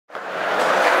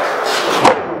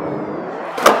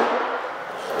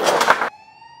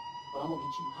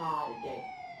too high today.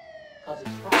 Cause it's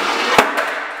Friday.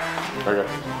 Okay.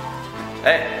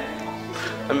 Hey,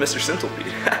 I'm Mr. Sentell.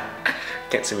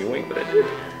 Can't see me wink, but I did.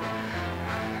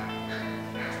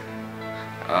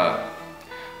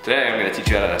 Today I'm going to teach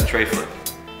you how to Treflip.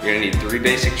 You're going to need 3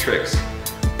 basic tricks.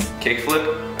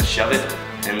 Kickflip, a shove it,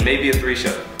 and maybe a 3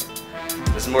 shove.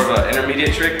 This is more of an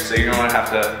intermediate trick, so you're going to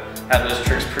have those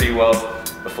tricks pretty well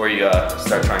before you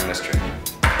start trying this trick.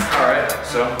 Alright,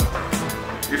 so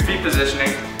your feet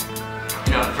positioning,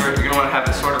 you're going to want to have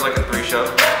it sort of like a 3 shove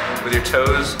with your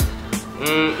toes,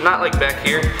 not like back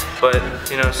here, but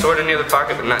sort of near the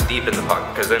pocket, but not deep in the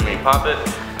pocket, because then when you pop it,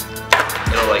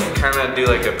 it'll like kind of do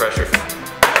like a pressure flip.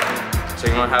 So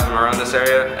you're going to have them around this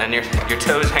area, and your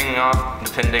toes hanging off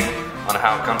depending on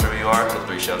how comfortable you are with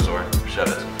 3 shoves or shove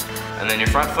it. And then your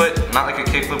front foot, not like a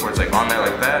kickflip where it's like on there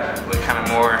like that, but kind of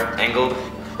more angled, a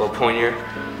little pointier.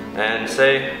 And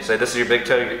say this is your big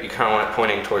toe, you kind of want it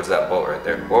pointing towards that bolt right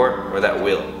there, or that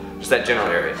wheel, just that general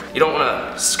area. You don't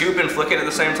want to scoop and flick it at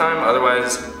the same time,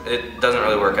 otherwise it doesn't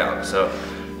really work out. So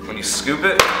when you scoop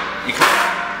it, you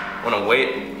kind of want to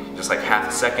wait just like half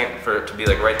a second for it to be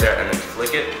like right there, and then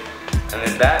flick it. And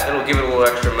then it'll give it a little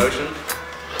extra motion.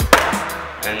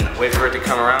 And wait for it to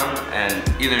come around, and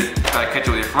either try to catch it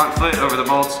with your front foot over the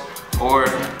bolts, or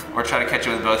try to catch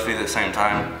it with both feet at the same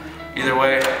time. Either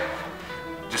way,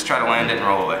 just try to land it and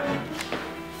roll away.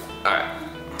 Alright.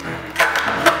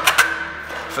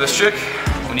 For this trick,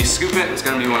 when you scoop it, it's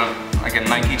going to be like a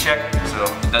Nike check, so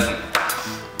it doesn't,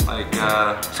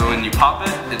 so when you pop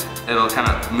it, it'll kind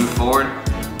of move forward.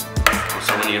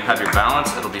 So when you have your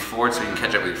balance, it'll be forward so you can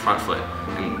catch it with your front foot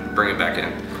and bring it back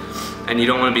in. And you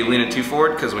don't want to be leaning too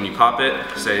forward, because when you pop it,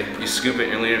 say you scoop it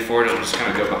and you're leaning forward, it'll just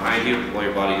kind of go behind you while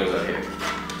your body goes out here.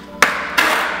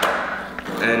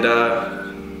 And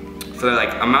for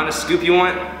the amount of scoop you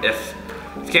want, if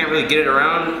you can't really get it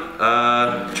around,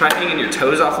 try hanging your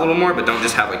toes off a little more, but don't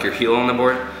just have your heel on the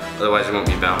board, otherwise it won't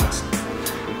be balanced.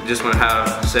 You just want to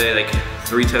have, say,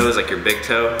 3 toes, like your big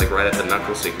toe, right at the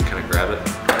knuckle, so you can kind of grab it.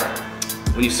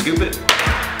 When you scoop it,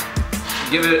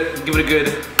 give it a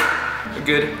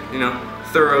good,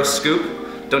 thorough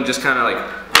scoop. Don't just kind of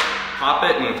pop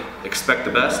it and expect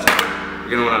the best. You're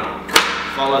gonna want to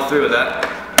follow through with that.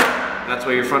 That's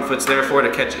why your front foot's there for, to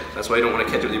catch it. That's why you don't want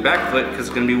to catch it with your back foot, because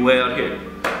it's gonna be way out here.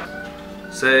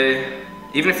 Say,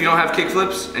 even if you don't have kick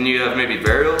flips and you have maybe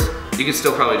varials, you can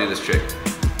still probably do this trick.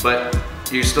 But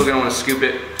you're still gonna want to scoop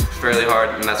it fairly hard,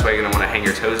 and that's why you're gonna want to hang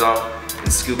your toes off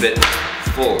and scoop it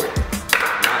forward.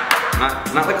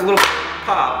 Not like a little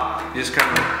pop, you just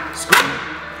kind of scoop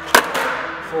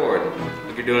forward,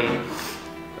 like you're doing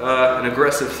an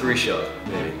aggressive 3 shove,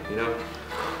 maybe,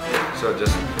 So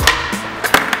just,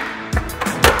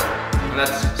 and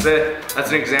that's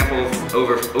an example of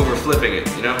over flipping it,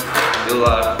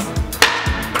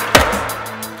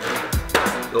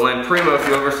 You'll land primo if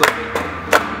you over flip it.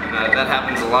 And that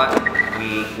happens a lot.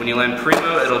 When you land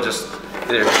primo, it'll just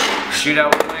either shoot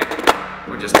out one way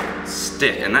or just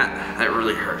stick, and that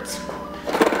really hurts.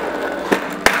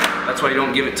 That's why you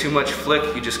don't give it too much flick,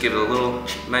 you just give it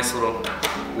a nice little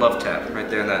love tap right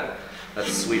there in that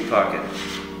sweet pocket.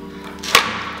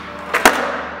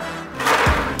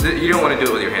 You don't want to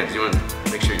do it with your hands, you want to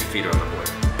make sure your feet are on the board.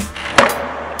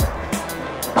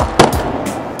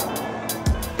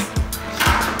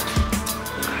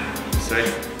 Say,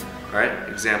 alright,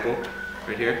 example,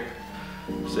 right here.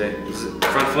 Say, this is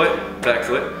front foot, back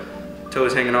foot.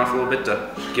 Toes hanging off a little bit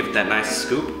to give it that nice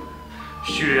scoop.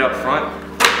 Shoot it up front,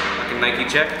 like a Nike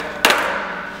check.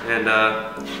 And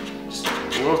just a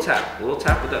little tap with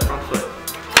that front foot.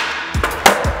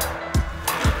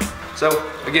 So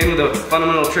again, the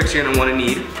fundamental tricks you're gonna want to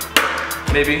need,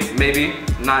 maybe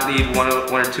not need one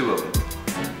or 2 of them.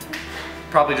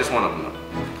 Probably just one of them though.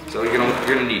 So you're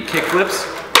gonna need kick flips,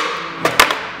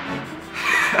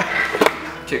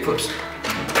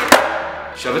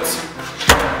 shove it's,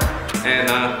 and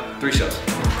 3 shoves.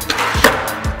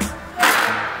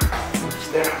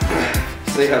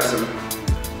 So you have some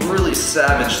really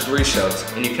savage 3 shoves,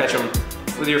 and you catch them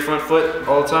with your front foot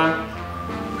all the time.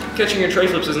 Catching your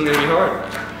Treflips isn't going to be hard.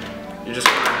 You're just,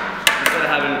 instead of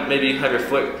have your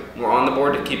foot more on the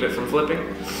board to keep it from flipping,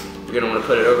 you're going to want to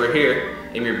put it over here,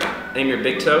 aim your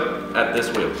big toe at this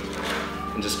wheel,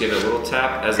 and just give it a little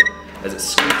tap as it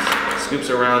scoops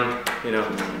around,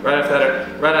 right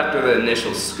after the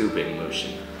initial scooping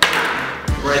motion.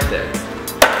 Right there.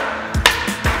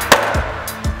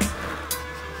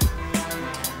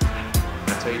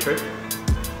 That's how you trick.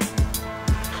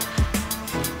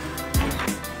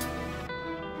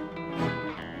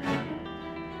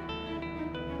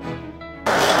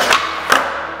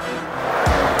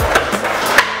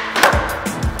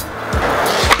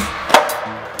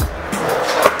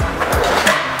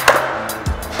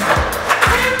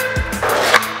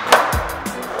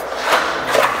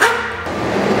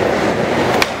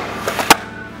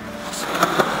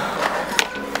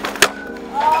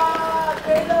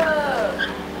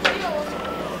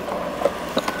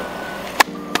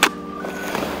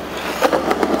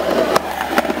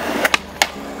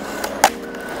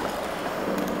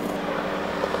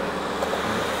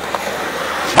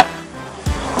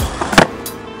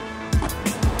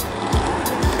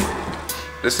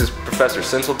 This is Professor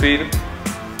Sentell.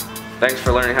 Thanks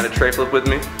for learning how to tray flip with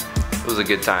me. It was a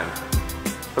good time.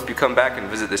 Hope you come back and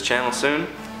visit this channel soon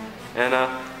and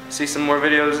see some more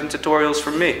videos and tutorials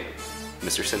from me,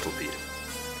 Mr. Sentell.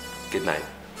 Good night.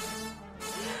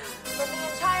 From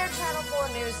the entire Channel 4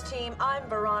 News team, I'm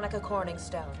Veronica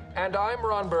Corningstone. And I'm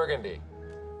Ron Burgundy.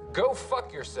 Go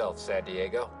fuck yourself, San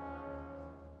Diego.